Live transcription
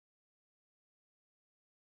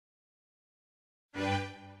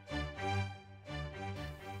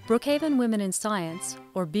Brookhaven Women in Science,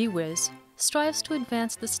 or BWIS, strives to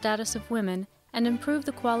advance the status of women and improve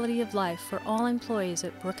the quality of life for all employees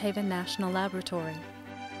at Brookhaven National Laboratory.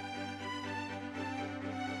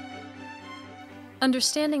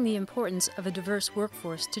 Understanding the importance of a diverse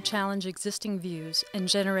workforce to challenge existing views and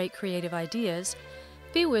generate creative ideas,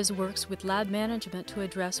 BWIS works with lab management to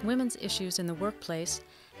address women's issues in the workplace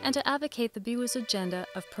and to advocate the BWIS agenda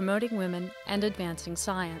of promoting women and advancing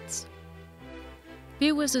science.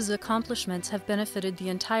 BWIS's accomplishments have benefited the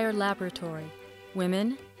entire laboratory,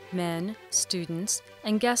 women, men, students,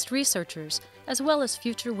 and guest researchers, as well as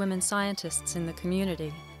future women scientists in the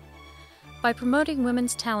community. By promoting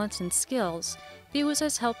women's talents and skills, BWIS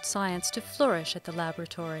has helped science to flourish at the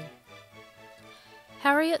laboratory.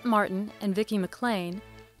 Harriet Martin and Vicki McLean,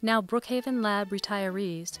 now Brookhaven Lab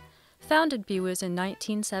retirees, founded BWIS in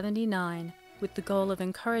 1979 with the goal of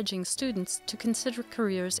encouraging students to consider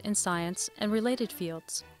careers in science and related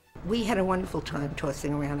fields. We had a wonderful time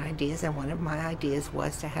tossing around ideas, and one of my ideas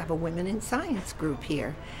was to have a Women in Science group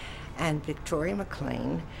here. And Victoria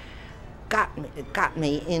McLean got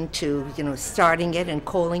me into, starting it and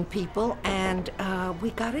calling people, and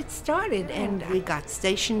we got it started, and we got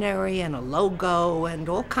stationery and a logo and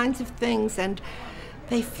all kinds of things, and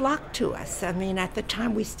they flocked to us. I mean, at the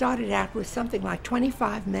time we started out with something like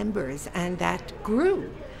 25 members, and that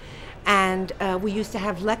grew. And we used to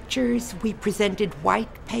have lectures. We presented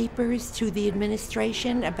white papers to the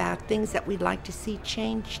administration about things that we'd like to see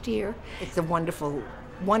changed here. It's a wonderful,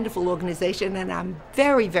 wonderful organization, and I'm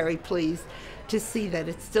very, very pleased to see that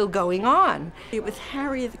it's still going on. It was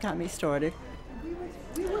Harriet that got me started.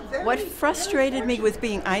 What frustrated me was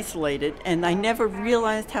being isolated, and I never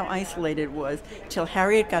realized how isolated it was till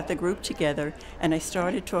Harriet got the group together, and I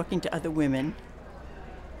started talking to other women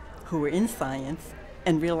who were in science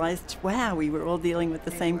and realized, wow, we were all dealing with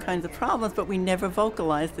the same kinds of problems, but we never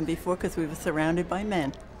vocalized them before because we were surrounded by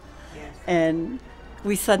men. And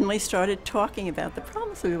we suddenly started talking about the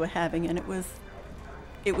problems we were having, and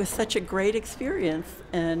it was such a great experience,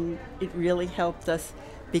 and it really helped us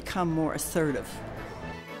become more assertive.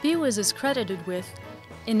 BWIS is credited with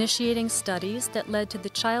initiating studies that led to the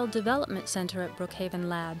Child Development Center at Brookhaven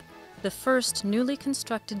Lab, the first newly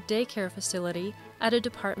constructed daycare facility at a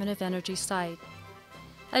Department of Energy site,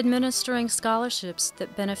 administering scholarships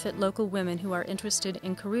that benefit local women who are interested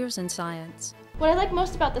in careers in science. What I like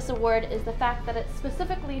most about this award is the fact that it's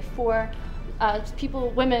specifically for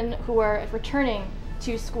women who are returning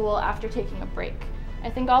to school after taking a break. I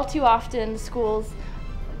think all too often schools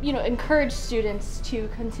encourage students to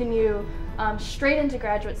continue straight into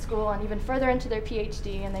graduate school and even further into their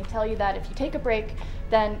PhD, and they tell you that if you take a break,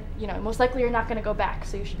 then most likely you're not going to go back,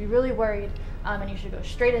 so you should be really worried and you should go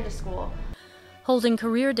straight into school. Holding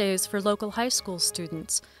career days for local high school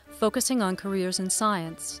students, focusing on careers in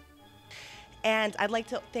science. And I'd like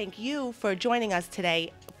to thank you for joining us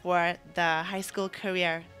today for the High School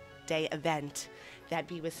Career Day event that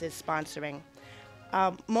BWIS is sponsoring.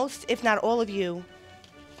 Most, if not all of you,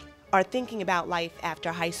 are thinking about life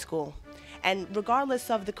after high school. And regardless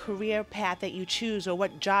of the career path that you choose or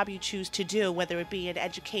what job you choose to do, whether it be in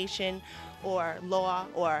education or law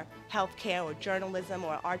or healthcare or journalism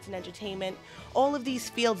or arts and entertainment, all of these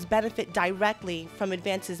fields benefit directly from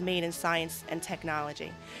advances made in science and technology.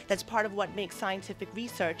 That's part of what makes scientific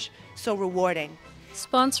research so rewarding.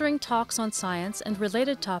 Sponsoring talks on science and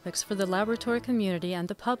related topics for the laboratory community and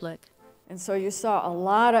the public. And so you saw a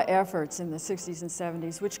lot of efforts in the 60s and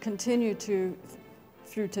 70s, which continue through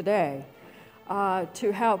today,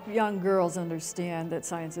 to help young girls understand that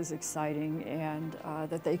science is exciting and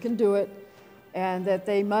that they can do it, and that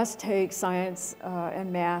they must take science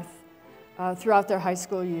and math throughout their high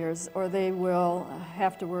school years, or they will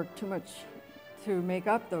have to work too much to make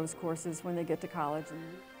up those courses when they get to college.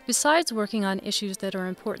 Besides working on issues that are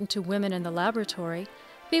important to women in the laboratory,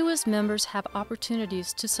 BWIS members have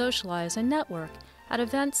opportunities to socialize and network at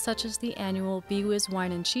events such as the annual BWIS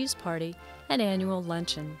Wine and Cheese Party and annual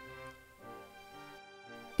luncheon.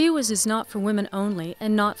 BWIS is not for women only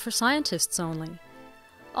and not for scientists only.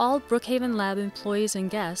 All Brookhaven Lab employees and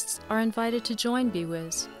guests are invited to join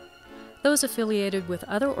BWIS. Those affiliated with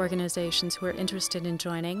other organizations who are interested in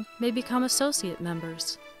joining may become associate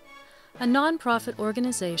members. A nonprofit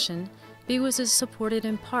organization, BWIS is supported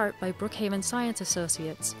in part by Brookhaven Science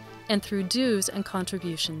Associates and through dues and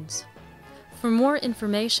contributions. For more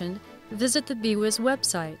information, visit the BWIS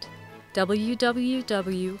website,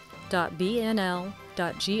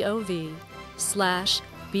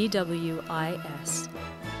 www.bnl.gov/BWIS.